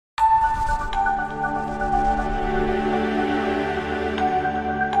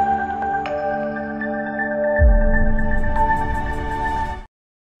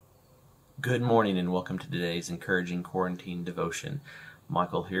Good morning and welcome to today's encouraging quarantine devotion.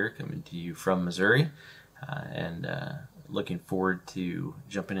 Michael here, coming to you from Missouri, and looking forward to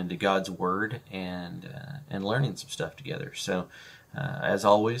jumping into God's Word and learning some stuff together. So, as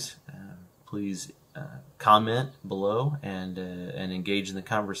always, please comment below and engage in the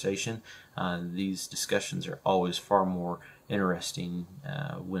conversation. These discussions are always far more interesting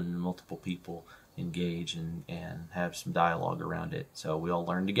when multiple people engage and have some dialogue around it, so we all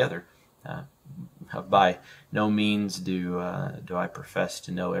learn together. By no means do I profess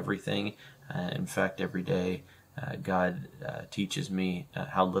to know everything. In fact, every day God teaches me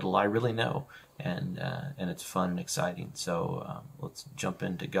how little I really know, and it's fun and exciting. So let's jump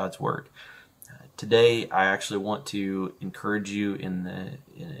into God's Word. Today, I actually want to encourage you in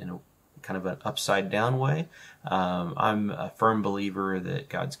a kind of an upside down way. I'm a firm believer that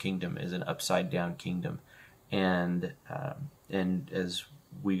God's kingdom is an upside down kingdom, and as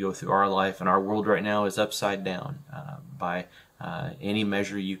we go through our life, and our world right now is upside down by any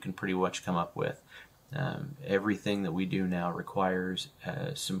measure you can pretty much come up with. Everything that we do now requires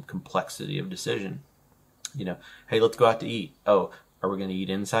some complexity of decision. Hey, let's go out to eat. Oh, are we going to eat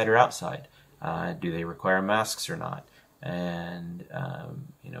inside or outside? Do they require masks or not? And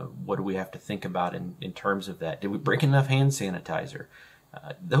what do we have to think about in terms of that? Did we bring enough hand sanitizer?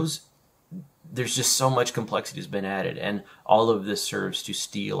 There's just so much complexity has been added, and all of this serves to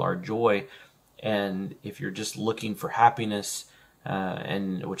steal our joy. And if you're just looking for happiness,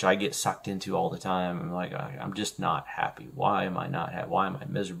 and which I get sucked into all the time, I'm like, I'm just not happy. Why am I not happy? Why am I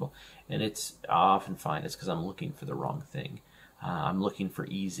miserable? And I often find it's because I'm looking for the wrong thing. I'm looking for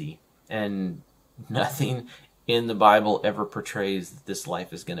easy, and nothing in the Bible ever portrays that this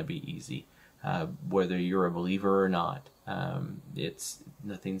life is going to be easy, whether you're a believer or not.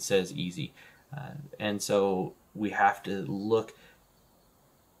 Nothing says easy. And so we have to look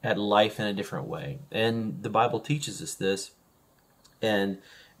at life in a different way. And the Bible teaches us this. And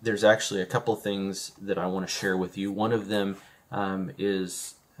there's actually a couple things that I want to share with you. One of them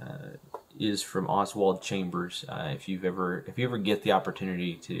is from Oswald Chambers. If you ever get the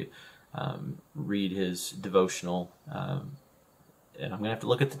opportunity to read his devotional, and I'm going to have to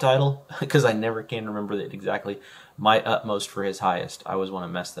look at the title because I never can remember it exactly. My Utmost for His Highest. I always want to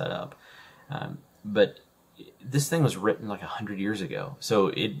mess that up. But this thing was written like 100 years ago. So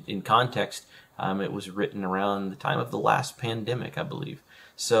in context, it was written around the time of the last pandemic, I believe.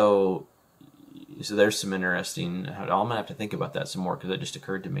 So there's some interesting, I'm going to have to think about that some more because it just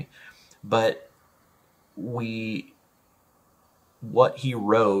occurred to me. But what he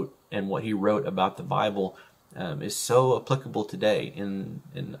wrote and what he wrote about the Bible is so applicable today in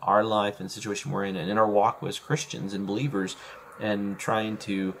our life and the situation we're in, and in our walk as Christians and believers, and trying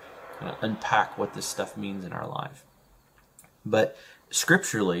to unpack what this stuff means in our life. But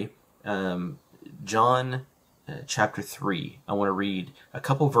scripturally, John chapter 3, I want to read a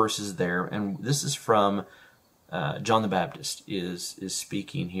couple verses there, and this is from John the Baptist is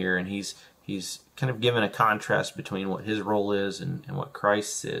speaking here, and he's kind of given a contrast between what his role is and what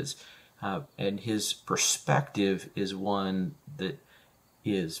Christ's is. And his perspective is one that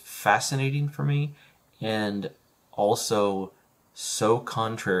is fascinating for me, and also so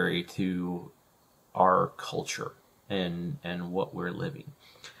contrary to our culture and what we're living.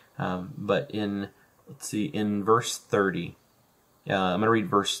 But in verse 30, I'm going to read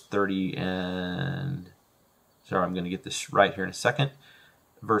verse 30, and I'm going to get this right here in a second.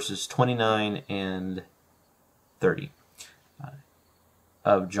 Verses 29 and 30.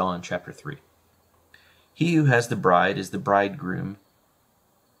 Of John chapter 3. He who has the bride is the bridegroom,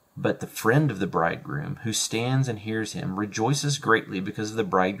 but the friend of the bridegroom, who stands and hears him, rejoices greatly because of the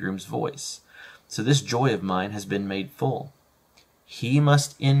bridegroom's voice. So this joy of mine has been made full. He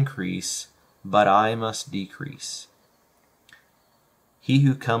must increase, but I must decrease. He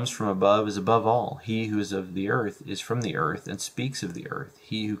who comes from above is above all. He who is of the earth is from the earth and speaks of the earth.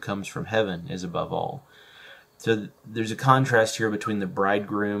 He who comes from heaven is above all. So there's a contrast here between the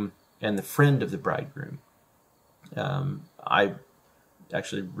bridegroom and the friend of the bridegroom. I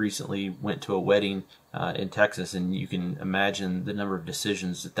actually recently went to a wedding in Texas, and you can imagine the number of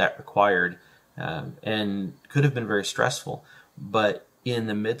decisions that required, and could have been very stressful. But in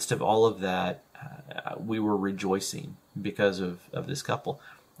the midst of all of that, we were rejoicing because of this couple.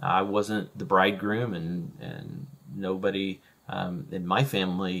 I wasn't the bridegroom, and nobody in my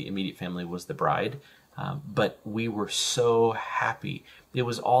family, immediate family, was the bride. But we were so happy. It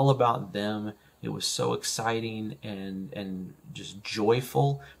was all about them. It was so exciting and just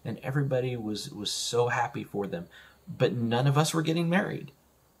joyful, and everybody was so happy for them. But none of us were getting married,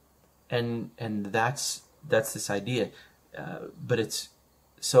 and that's this idea. But it's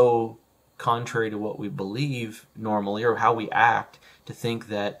so contrary to what we believe normally or how we act, to think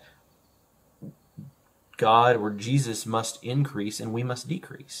that God or Jesus must increase and we must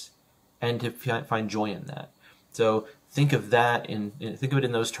decrease, and to find joy in that. So think of that think of it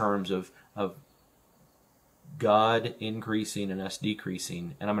in those terms of God increasing and us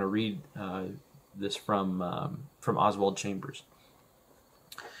decreasing. And I'm going to read this from Oswald Chambers.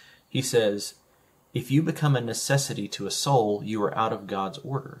 He says, "If you become a necessity to a soul, you are out of God's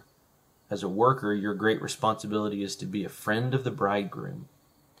order. As a worker, your great responsibility is to be a friend of the bridegroom.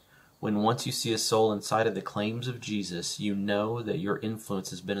 When once you see a soul inside of the claims of Jesus, you know that your influence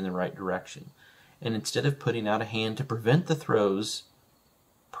has been in the right direction. And instead of putting out a hand to prevent the throes,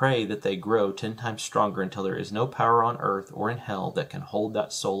 pray that they grow 10 times stronger until there is no power on earth or in hell that can hold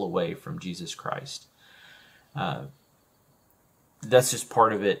that soul away from Jesus Christ." That's just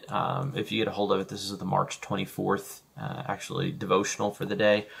part of it. If you get a hold of it, this is the March 24th, actually devotional for the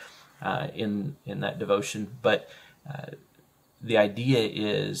day in that devotion. But the idea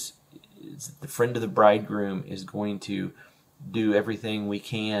is the friend of the bridegroom is going to do everything we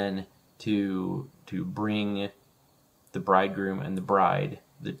can to bring the bridegroom and the bride,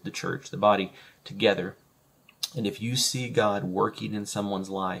 the church, the body, together. And if you see God working in someone's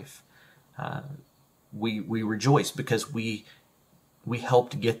life, we rejoice because we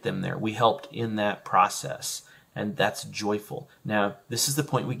helped get them there. We helped in that process, and that's joyful. Now, this is the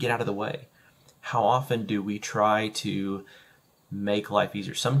point we get out of the way. How often do we try to make life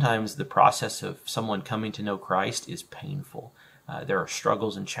easier? Sometimes the process of someone coming to know Christ is painful. There are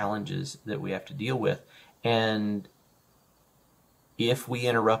struggles and challenges that we have to deal with. And if we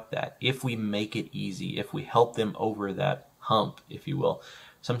interrupt that, if we make it easy, if we help them over that hump, if you will,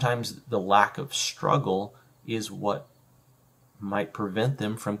 sometimes the lack of struggle is what might prevent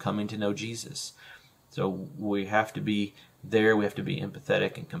them from coming to know Jesus. So we have to be there, we have to be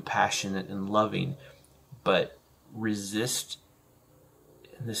empathetic and compassionate and loving, but resist,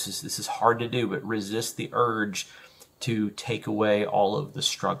 and this is hard to do, but resist the urge to take away all of the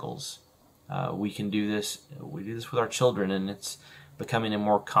struggles. We can do this, we do this with our children, and it's becoming a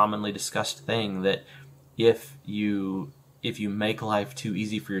more commonly discussed thing that if you make life too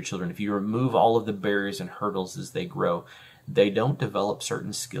easy for your children, if you remove all of the barriers and hurdles as they grow, they don't develop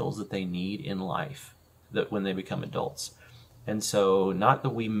certain skills that they need in life that when they become adults. And so not that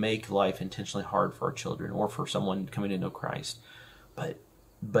we make life intentionally hard for our children or for someone coming to know Christ,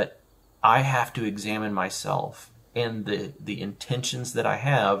 but I have to examine myself and the intentions that I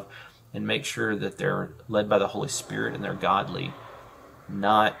have and make sure that they're led by the Holy Spirit and they're godly,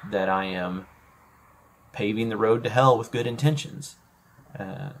 not that I am paving the road to hell with good intentions,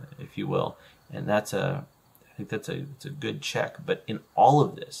 if you will. And I think it's a good check. But in all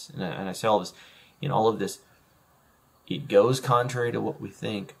of this, and I say all this, in all of this, it goes contrary to what we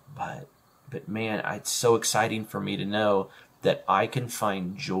think, but man, it's so exciting for me to know that I can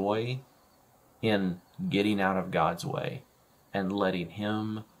find joy in getting out of God's way and letting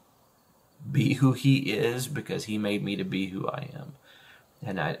Him be who He is, because He made me to be who I am.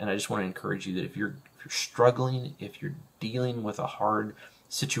 And I just want to encourage you that if you're struggling, if you're dealing with a hard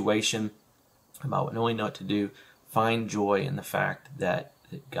situation about knowing what to do, find joy in the fact that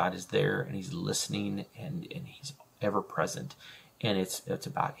God is there and He's listening and He's ever present, and it's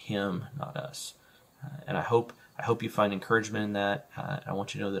about Him, not us. And I hope you find encouragement in that. I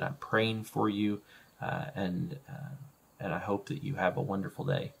want you to know that I'm praying for you, and I hope that you have a wonderful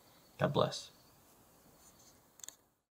day. God bless.